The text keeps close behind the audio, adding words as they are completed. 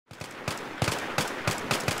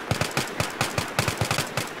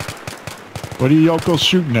What are you yokos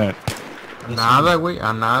shooting at? Nada, güey,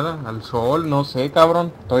 a nada, al sol, no sé,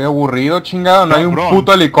 cabrón. Estoy aburrido, chingado, no hay un Cabrón.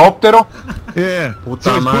 puto helicóptero. Yeah.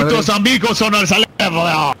 Puta Tus madre. putos amigos son el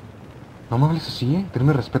cerebro. No me hables así,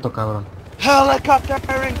 tenme respeto, cabrón.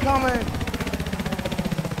 Helicopter incoming!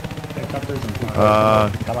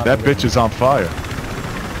 That bitch is on fire.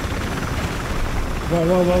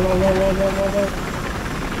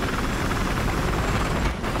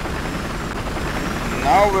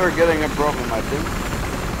 Now we're getting a problem, I think.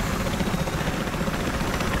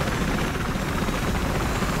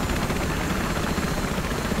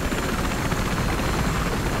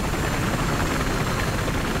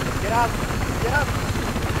 Get up! Get up!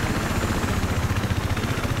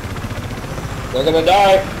 We're gonna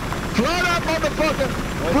die. Fly that motherfucker!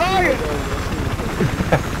 Fly it!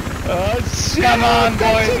 Oh shit! Come on,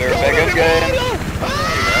 boys, we're back again.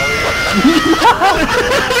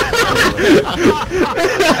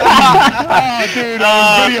 Oh, dude,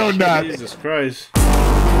 I'm video not. Jesus Christ.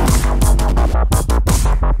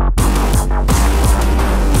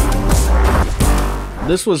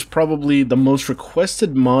 This was probably the most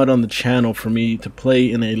requested mod on the channel for me to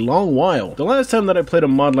play in a long while. The last time that I played a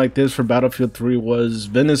mod like this for Battlefield 3 was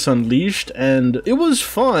Venice Unleashed, and it was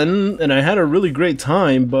fun, and I had a really great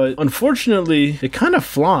time, but unfortunately, it kind of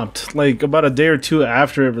flopped, like about a day or two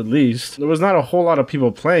after it released. There was not a whole lot of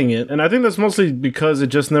people playing it, and I think that's mostly because it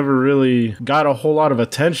just never really got a whole lot of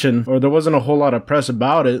attention, or there wasn't a whole lot of press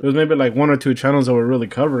about it. There was maybe like 1 or 2 channels that were really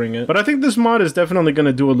covering it. But I think this mod is definitely going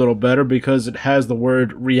to do a little better because it has the word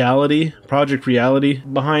reality, Project Reality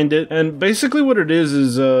behind it. And basically what it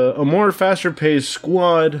is a more faster paced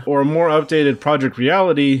squad or a more updated Project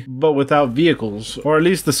Reality, but without vehicles. Or at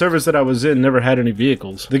least the servers that I was in never had any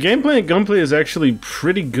vehicles. The gameplay and gunplay is actually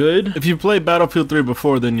pretty good. If you played Battlefield 3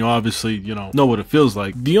 before, then you obviously, know what it feels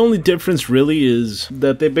like. The only difference really is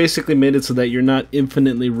that they basically made it so that you're not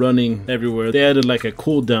infinitely running everywhere. They added like a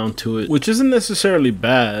cooldown to it, which isn't necessarily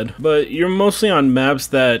bad, but you're mostly on maps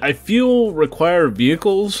that I feel require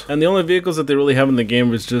vehicles, and the only vehicles that they really have in the game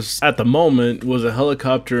was just, at the moment, was a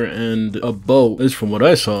helicopter and a boat, at least from what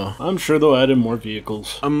I saw. I'm sure they'll add in more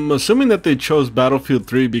vehicles. I'm assuming that they chose Battlefield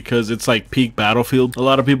 3 because it's like peak Battlefield. A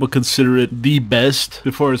lot of people consider it the best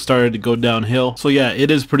before it started to go downhill. So yeah,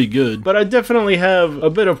 it is pretty good. But I definitely have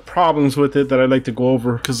a bit of problems with it that I'd like to go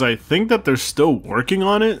over because I think that they're still working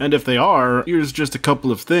on it. And if they are, here's just a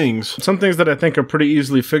couple of things. Some things that I think are pretty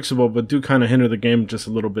easily fixable but do kind of hinder the game just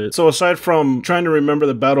a little bit. So aside from trying to remember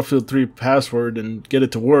the Battlefield 3 password and get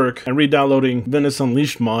it to work, and re-downloading Venice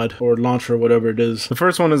Unleashed mod or launcher or whatever it is. The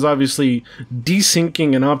first one is obviously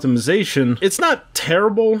desyncing and optimization. It's not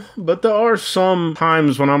terrible, but there are some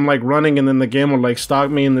times when I'm like running and then the game will like stalk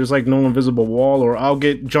me and there's like no invisible wall, or I'll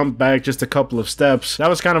get jumped back just a couple of steps. That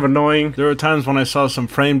was kind of annoying. There were times when I saw some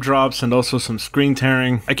frame drops and also some screen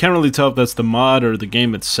tearing. I can't really tell if that's the mod or the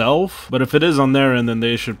game itself, but if it is on their end, then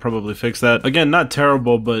they should probably fix that. Again, not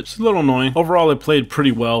terrible, but it's a little annoying. Overall, it played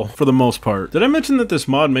pretty well for the most part. Did I mention that this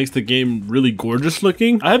mod makes the game really gorgeous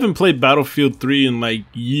looking? I haven't played Battlefield 3 in like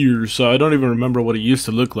years, so I don't even remember what it used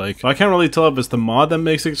to look like. So I can't really tell if it's the mod that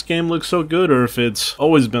makes this game look so good or if it's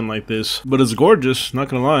always been like this. But it's gorgeous, not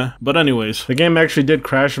gonna lie. But anyways, the game actually did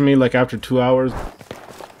crash on me like after 2 hours.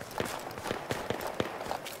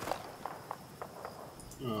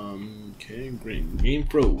 Okay, great. Game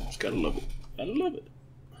froze. Gotta love it. Gotta love it.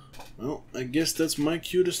 Well, I guess that's my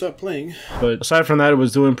cue to stop playing. But aside from that, it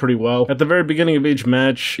was doing pretty well. At the very beginning of each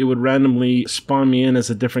match, it would randomly spawn me in as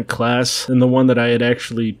a different class than the one that I had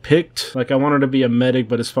actually picked. Like, I wanted to be a medic,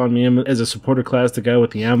 but it spawned me in as a supporter class, the guy with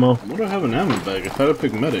the ammo. What do I have an ammo bag? I thought I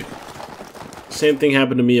picked medic. Same thing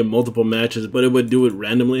happened to me in multiple matches, but it would do it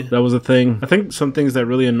randomly. That was a thing. I think some things that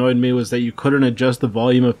really annoyed me was that you couldn't adjust the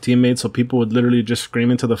volume of teammates, so people would literally just scream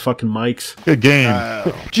into the fucking mics. Good game.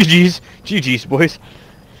 GG's. GG's, boys.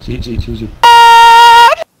 GG.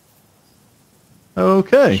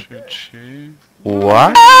 Okay.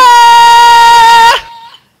 What?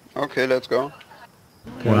 Okay, let's go.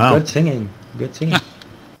 Wow. Good singing. Good singing.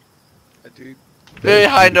 Very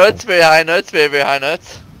high notes, very high notes, very, very high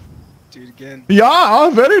notes. Do it again. Yeah,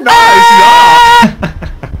 very nice. Yeah.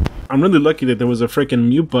 I'm really lucky that there was a freaking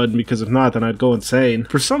mute button, because if not, then I'd go insane.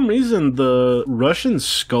 For some reason, the Russian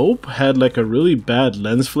scope had like a really bad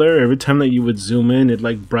lens flare. Every time that you would zoom in, it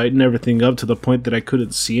like brightened everything up to the point that I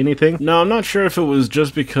couldn't see anything. Now, I'm not sure if it was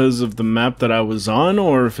just because of the map that I was on,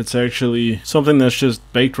 or if it's actually something that's just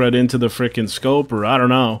baked right into the freaking scope, or I don't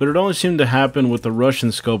know. But it only seemed to happen with the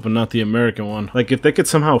Russian scope and not the American one. Like, if they could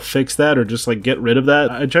somehow fix that or just like get rid of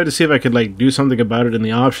that, I tried to see if I could like do something about it in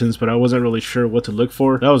the options, but I wasn't really sure what to look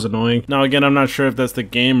for. That was annoying. annoying. Now again, I'm not sure if that's the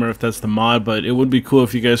game or if that's the mod, but it would be cool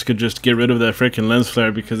if you guys could just get rid of that freaking lens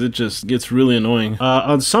flare because it just gets really annoying.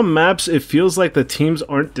 On some maps, it feels like the teams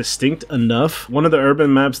aren't distinct enough. One of the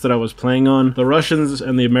urban maps that I was playing on, the Russians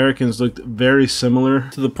and the Americans looked very similar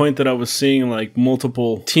to the point that I was seeing like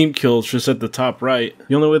multiple team kills just at the top right.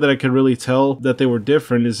 The only way that I could really tell that they were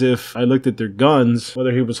different is if I looked at their guns,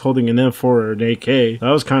 whether he was holding an M4 or an AK. That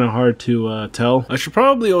was kind of hard to tell. I should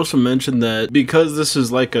probably also mention that because this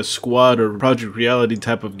is like a squad or Project Reality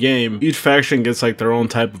type of game, each faction gets like their own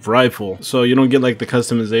type of rifle. So you don't get like the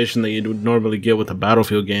customization that you would normally get with a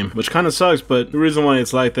Battlefield game, which kind of sucks, but the reason why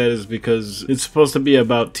it's like that is because it's supposed to be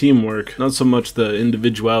about teamwork, not so much the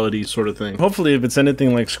individuality sort of thing. Hopefully if it's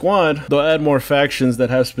anything like Squad, they'll add more factions that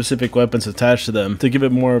have specific weapons attached to them to give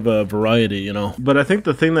it more of a variety, you know. But I think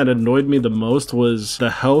the thing that annoyed me the most was the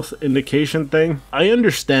health indication thing. I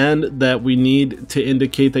understand that we need to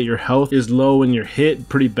indicate that your health is low and you're hit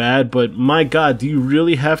pretty bad, but my god, do you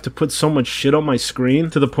really have to put so much shit on my screen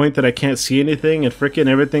to the point that I can't see anything and freaking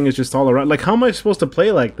everything is just all around? Like, how am I supposed to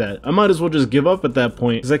play like that? I might as well just give up at that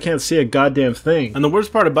point because I can't see a goddamn thing. And the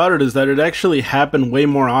worst part about it is that it actually happened way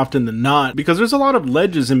more often than not because there's a lot of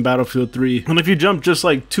ledges in Battlefield 3, and if you jump just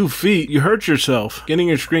like 2 feet, you hurt yourself, getting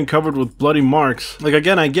your screen covered with bloody marks. Like,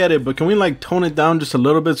 again, I get it, but can we like tone it down just a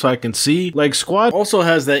little bit so I can see? Like, Squad also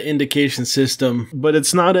has that indication system, but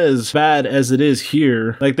it's not as bad as it is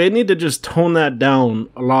here. Like, they need to just tone that down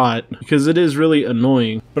a lot because it is really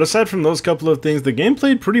annoying. But aside from those couple of things, the game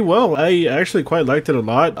played pretty well. I actually quite liked it a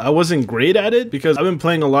lot. I wasn't great at it because I've been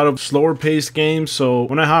playing a lot of slower paced games, so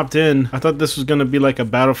when I hopped in, I thought this was going to be like a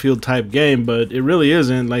Battlefield type game, but it really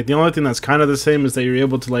isn't. Like, the only thing that's kind of the same is that you're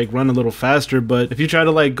able to like run a little faster, but if you try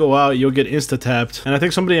to like go out, you'll get insta-tapped. And I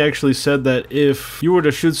think somebody actually said that if you were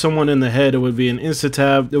to shoot someone in the head, it would be an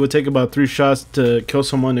insta-tap. It would take about 3 shots to kill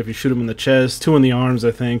someone if you shoot them in the chest, 2 in the arms,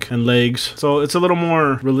 I think, and legs. So it's a little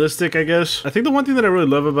more realistic, I guess. I think the one thing that I really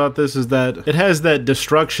love about this is that it has that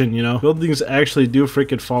destruction, you know? Buildings actually do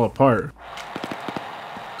freaking fall apart.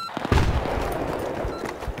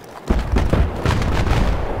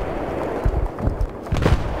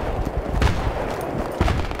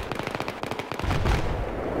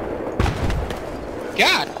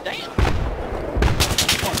 God damn.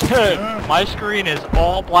 My screen is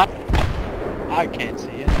all black. I can't see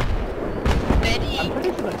it. I'm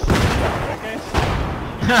pretty sure that's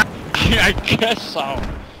I guess so.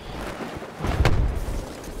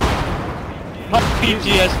 My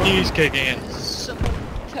PTSD is kicking in. Someone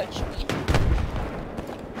touch me.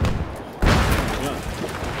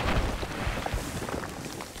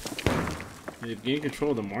 You gain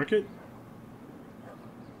control of the market?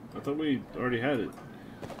 I thought we already had it.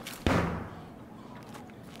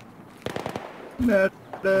 Yeah,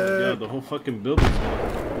 the whole fucking building's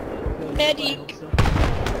gone. Medic,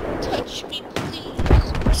 touch me, please.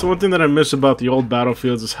 So one thing that I miss about the old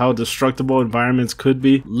Battlefields is how destructible environments could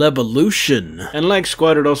be. Levolution. And like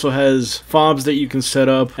Squad, it also has fobs that you can set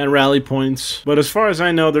up and rally points. But as far as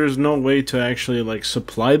I know, there's no way to actually like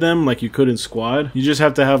supply them like you could in Squad. You just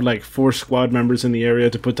have to have like 4 squad members in the area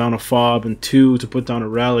to put down a fob and 2 to put down a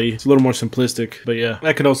rally. It's a little more simplistic, but yeah,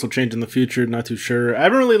 that could also change in the future. Not too sure. I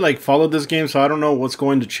haven't really like followed this game, so I don't know what's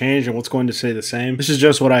going to change and what's going to stay the same. This is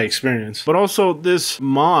just what I experienced. But also this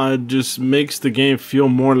mod just makes the game feel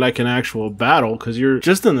more like an actual battle because you're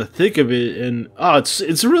just in the thick of it, and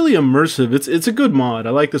it's really immersive. It's a good mod.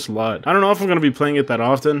 I like this a lot. I don't know if I'm gonna be playing it that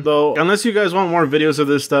often though. Unless you guys want more videos of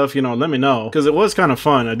this stuff, you know, let me know because it was kind of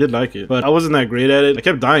fun. I did like it, but I wasn't that great at it. I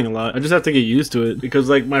kept dying a lot. I just have to get used to it because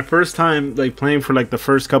like my first time like playing for like the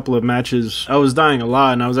first couple of matches, I was dying a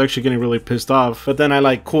lot and I was actually getting really pissed off, but then I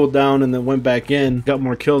like cooled down and then went back in, got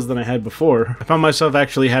more kills than I had before. I found myself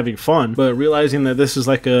actually having fun, but realizing that this is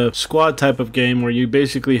like a squad type of game where you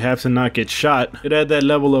basically have to not get shot, it had that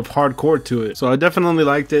level of hardcore to it. So I definitely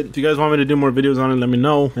liked it. If you guys want me to do more videos on it, let me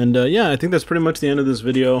know. And yeah, I think that's pretty much the end of this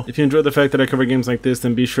video. If you enjoyed the fact that I cover games like this,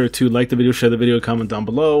 then be sure to like the video, share the video, comment down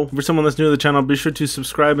below. For someone that's new to the channel, be sure to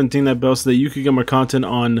subscribe and ding that bell so that you can get more content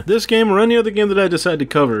on this game or any other game that I decide to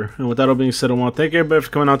cover. And with that all being said, I want to thank everybody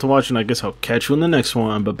for coming out to watch, and I guess I'll catch you in the next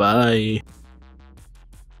one. Bye bye.